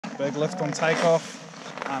Big lift on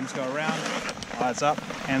takeoff, arms go around, eyes up,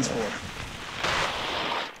 hands forward.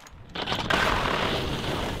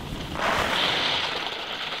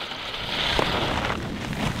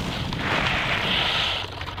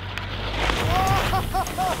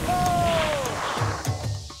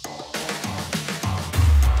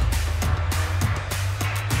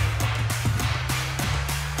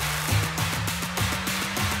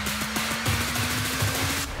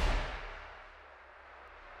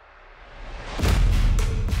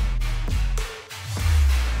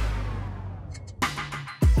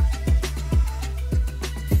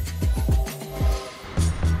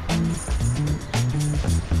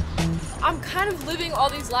 I'm kind of living all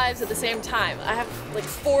these lives at the same time. I have like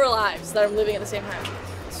 4 lives that I'm living at the same time.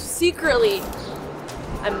 Secretly,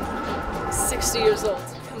 I'm 60 years old,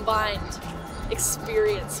 combined,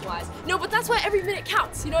 experience-wise. No, but that's why every minute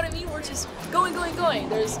counts, you know what I mean? We're just going, going, going.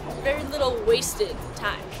 There's very little wasted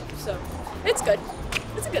time, so it's good.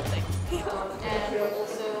 It's a good thing. And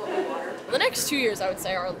also water. The next 2 years, I would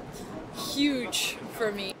say, are huge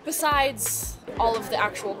for me. Besides all of the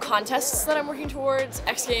actual contests that I'm working towards,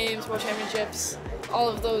 X Games, World Championships, all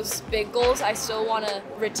of those big goals, I still want to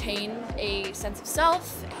retain a sense of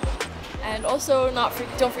self, and also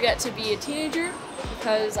don't forget to be a teenager,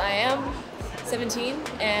 because I am 17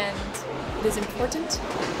 and it is important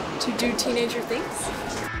to do teenager things.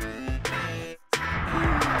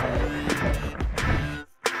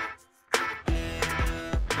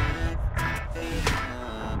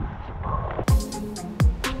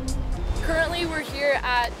 Currently we're here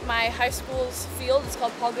at my high school's field. It's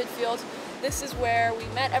called Paul Good Field. This is where we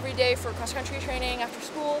met every day for cross-country training after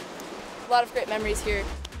school. A lot of great memories here.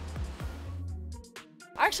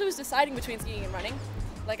 I actually was deciding between skiing and running.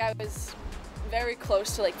 Like, I was very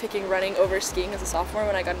close to picking running over skiing as a sophomore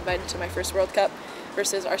when I got invited to my first World Cup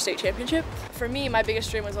versus our state championship. For me, my biggest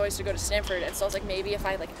dream was always to go to Stanford, and so I was like, maybe if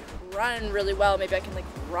I run really well, maybe I can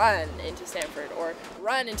run into Stanford or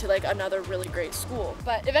run into another really great school.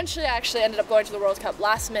 But eventually I actually ended up going to the World Cup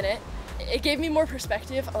last minute. It gave me more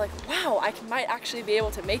perspective of wow, I might actually be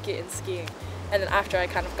able to make it in skiing. And then after I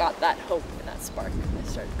kind of got that hope and that spark, I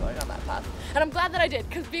started going on that path. And I'm glad that I did,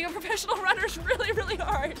 because being a professional runner is really, really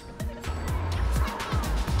hard.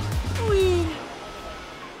 Whee!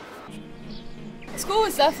 School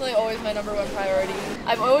was definitely always my #1 priority.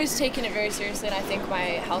 I've always taken it very seriously, and I think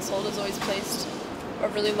my household has always placed a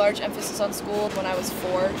really large emphasis on school. When I was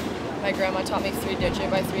 4, my grandma taught me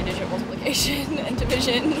 3-digit by 3-digit multiplication and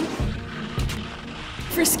division.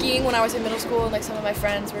 For skiing, when I was in middle school and some of my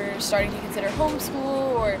friends were starting to consider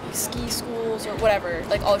homeschool or ski schools or whatever,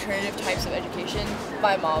 alternative types of education,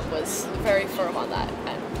 my mom was very firm on that,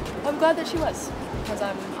 and I'm glad that she was, because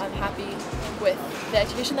I'm happy with the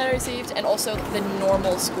education that I received and also the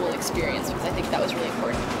normal school experience, because I think that was really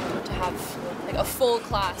important to have a full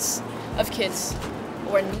class of kids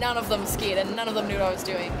where none of them skied and none of them knew what I was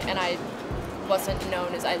doing, and I wasn't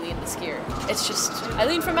known as Eileen the skier. It's just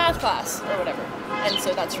Eileen from math class or whatever, and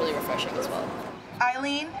so that's really refreshing as well.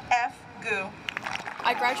 Eileen F. Gu.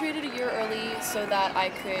 I graduated a year early so that I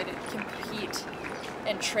could compete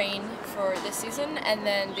and train for this season and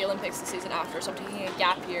then the Olympics the season after, so I'm taking a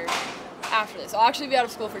gap year after this. I'll actually be out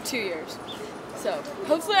of school for 2 years. So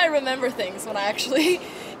hopefully I remember things when I actually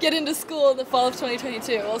get into school in the fall of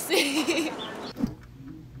 2022. We'll see.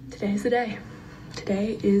 Today's the day.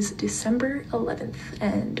 Today is December 11th,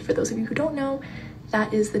 and for those of you who don't know,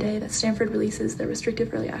 that is the day that Stanford releases their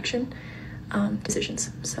restrictive early action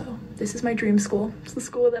decisions. So this is my dream school. It's the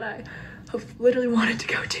school that I have literally wanted to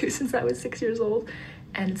go to since I was 6 years old,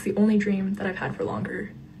 and it's the only dream that I've had for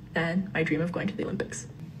longer than my dream of going to the Olympics.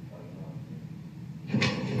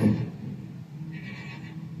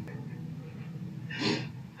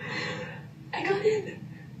 I got in!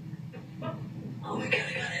 Oh my god,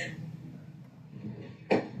 I got in!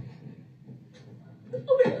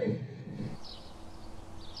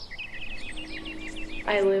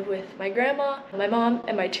 I live with my grandma, my mom,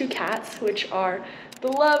 and my 2 cats, which are the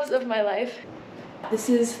loves of my life. This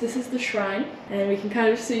is the shrine, and we can kind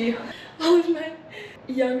of see all of my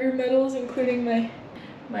younger medals, including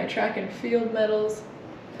my track and field medals.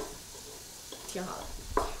 挺好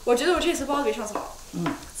的，我觉得我这次包比上次好。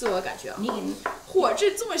自我感觉啊。你给嚯，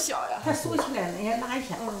这么小呀！它收起来了，要拉一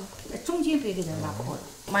下，中间别给它拉破了。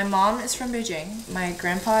My mom is from Beijing, my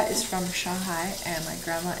grandpa is from Shanghai, and my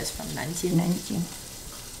grandma is from Nanjing.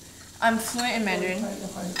 I'm fluent in Mandarin,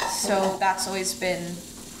 so that's always been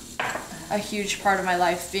a huge part of my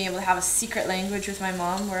life, being able to have a secret language with my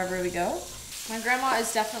mom wherever we go. My grandma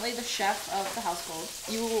is definitely the chef of the household.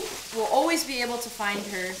 You will always be able to find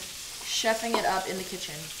her chefing it up in the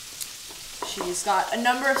kitchen. She's got a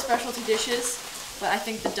number of specialty dishes, but I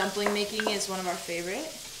think the dumpling making is one of my favorite.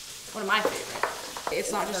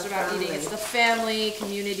 It's not just about eating, it's the family,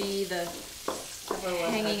 community, the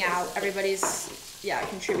hanging out, everybody's,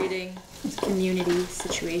 contributing. It's a community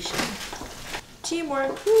situation.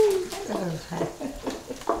 Teamwork, woo!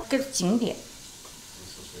 这个景点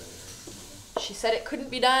She said it couldn't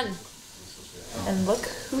be done. And look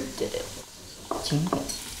who did it. 景点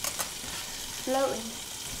Floating.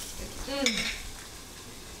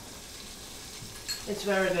 It's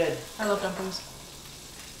very good. I love dumplings.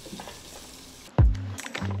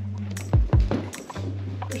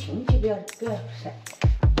 不行，就不要晒。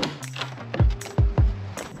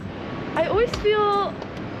 I always feel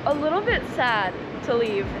a little bit sad to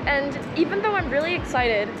leave, and even though I'm really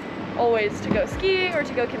excited always to go skiing or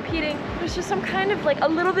to go competing, there's just some kind of like a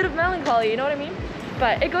little bit of melancholy, you know what I mean?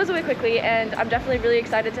 But it goes away quickly, and I'm definitely really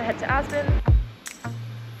excited to head to Aspen.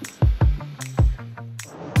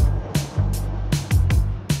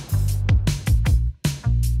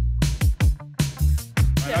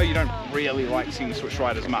 I know you don't really like seeing switch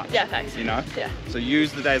right as much. Yeah, thanks. You know? Yeah. So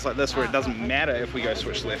use the days like this where it doesn't matter if we go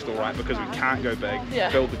switch left or right because we can't go big. Yeah.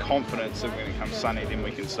 Build the confidence that when it comes sunny, then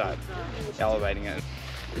we can start elevating it.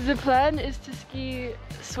 The plan is to ski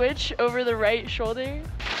switch over the right shoulder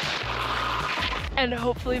and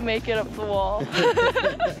hopefully make it up the wall.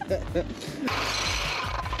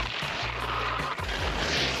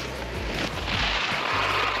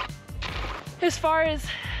 As far as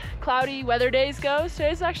cloudy weather days go,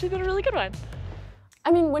 today's actually been a really good one.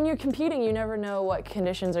 I mean, when you're competing, you never know what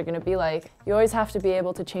conditions are going to be like. You always have to be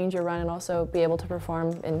able to change your run and also be able to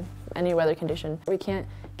perform in any weather condition. We can't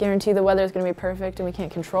guarantee the weather is going to be perfect and we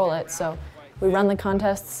can't control it, so we run the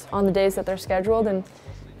contests on the days that they're scheduled, and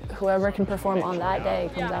whoever can perform on that day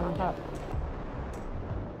comes out on top.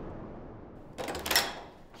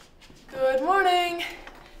 Good morning!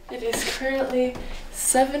 It is currently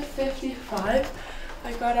 7:55.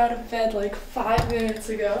 I got out of bed like 5 minutes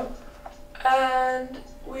ago, and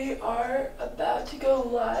we are about to go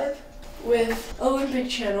live with Olympic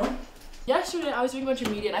Channel. Yesterday I was doing a bunch of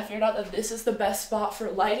media and I figured out that this is the best spot for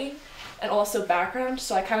lighting and also background,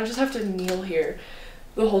 so I kind of just have to kneel here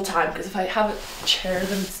the whole time because if I have a chair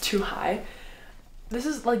then it's too high. This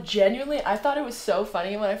is like genuinely, I thought it was so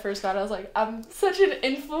funny when I first got it. I was like, I'm such an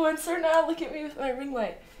influencer now, look at me with my ring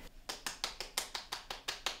light.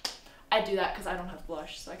 I do that because I don't have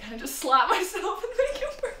blush, so I kind of just slap myself and make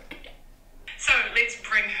it work. So let's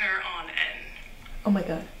bring her on in. Oh my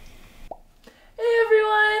god. Hey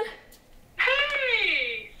everyone!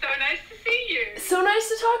 Hey! So nice to see you. So nice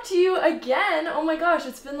to talk to you again. Oh my gosh,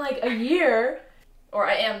 it's been like a year. Or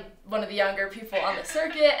I am one of the younger people on the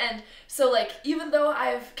circuit, and so like even though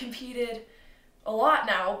I've competed a lot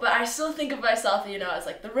now, but I still think of myself, you know, as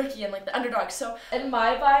like the rookie and like the underdog. So in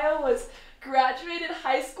my bio was graduated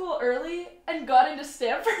high school early and got into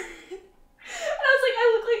Stanford. And I was like, I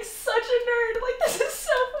look like such a nerd. Like, this is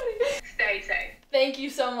so funny. Stay safe. Thank you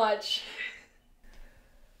so much.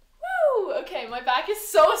 Woo! Okay, my back is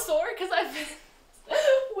so sore because I've been in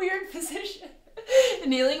a weird position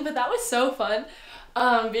kneeling, but that was so fun.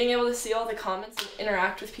 Being able to see all the comments and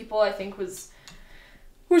interact with people, I think was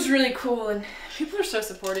really cool, and people are so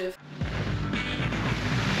supportive.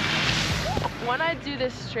 When I do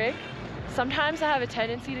this trick, sometimes I have a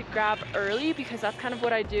tendency to grab early because that's kind of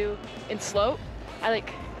what I do in slope. I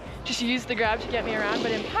like just use the grab to get me around,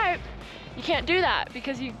 but in pipe, you can't do that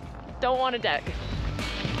because you don't want a deck.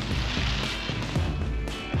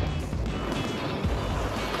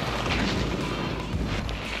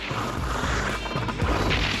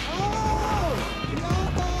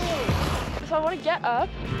 So I want to get up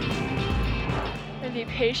and be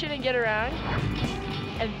patient and get around,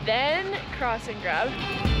 and then cross and grab.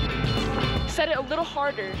 Set it a little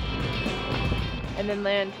harder, and then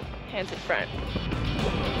land hands in front.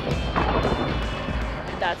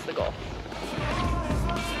 That's the goal.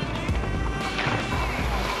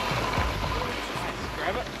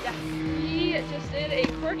 Grab it. Yeah, we just did a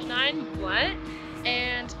cork 9 blunt,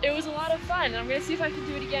 and it was a lot of fun. I'm gonna see if I can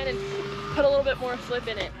do it again and put a little bit more flip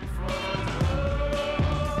in it.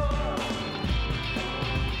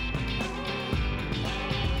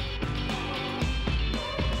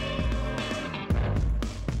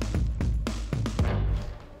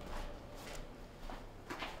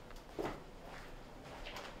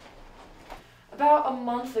 About a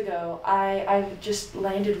month ago, I just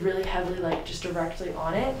landed really heavily, like just directly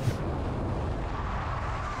on it.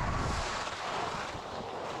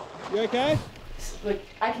 You okay? Like,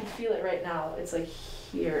 I can feel it right now. It's like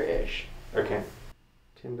here-ish. Okay.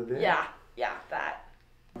 Timber there? Yeah, that.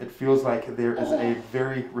 It feels like there is a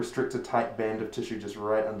very restricted tight band of tissue just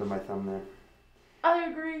right under my thumb there. I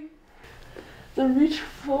agree. The reach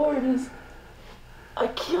forward is a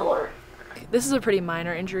killer. This is a pretty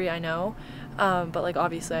minor injury, I know, but like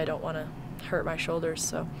obviously I don't want to hurt my shoulders,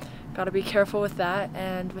 so gotta be careful with that,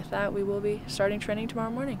 and with that we will be starting training tomorrow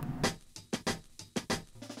morning.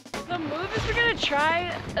 The move is we're gonna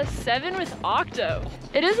try a 7 with octo.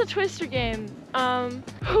 It is a twister game.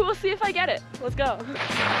 We'll see if I get it. Let's go.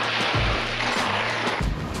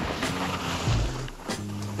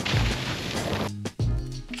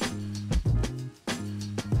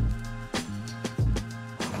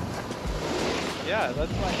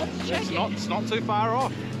 Yeah, it's not too far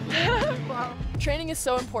off. Wow. Training is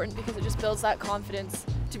so important because it just builds that confidence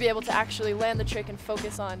to be able to actually land the trick and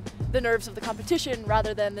focus on the nerves of the competition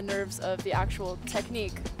rather than the nerves of the actual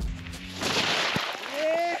technique.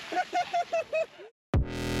 Yeah.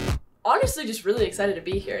 Honestly, just really excited to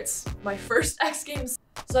be here. It's my first X Games.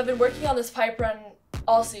 So I've been working on this pipe run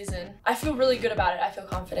all season. I feel really good about it. I feel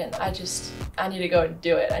confident. I need to go and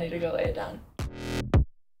do it. I need to go lay it down.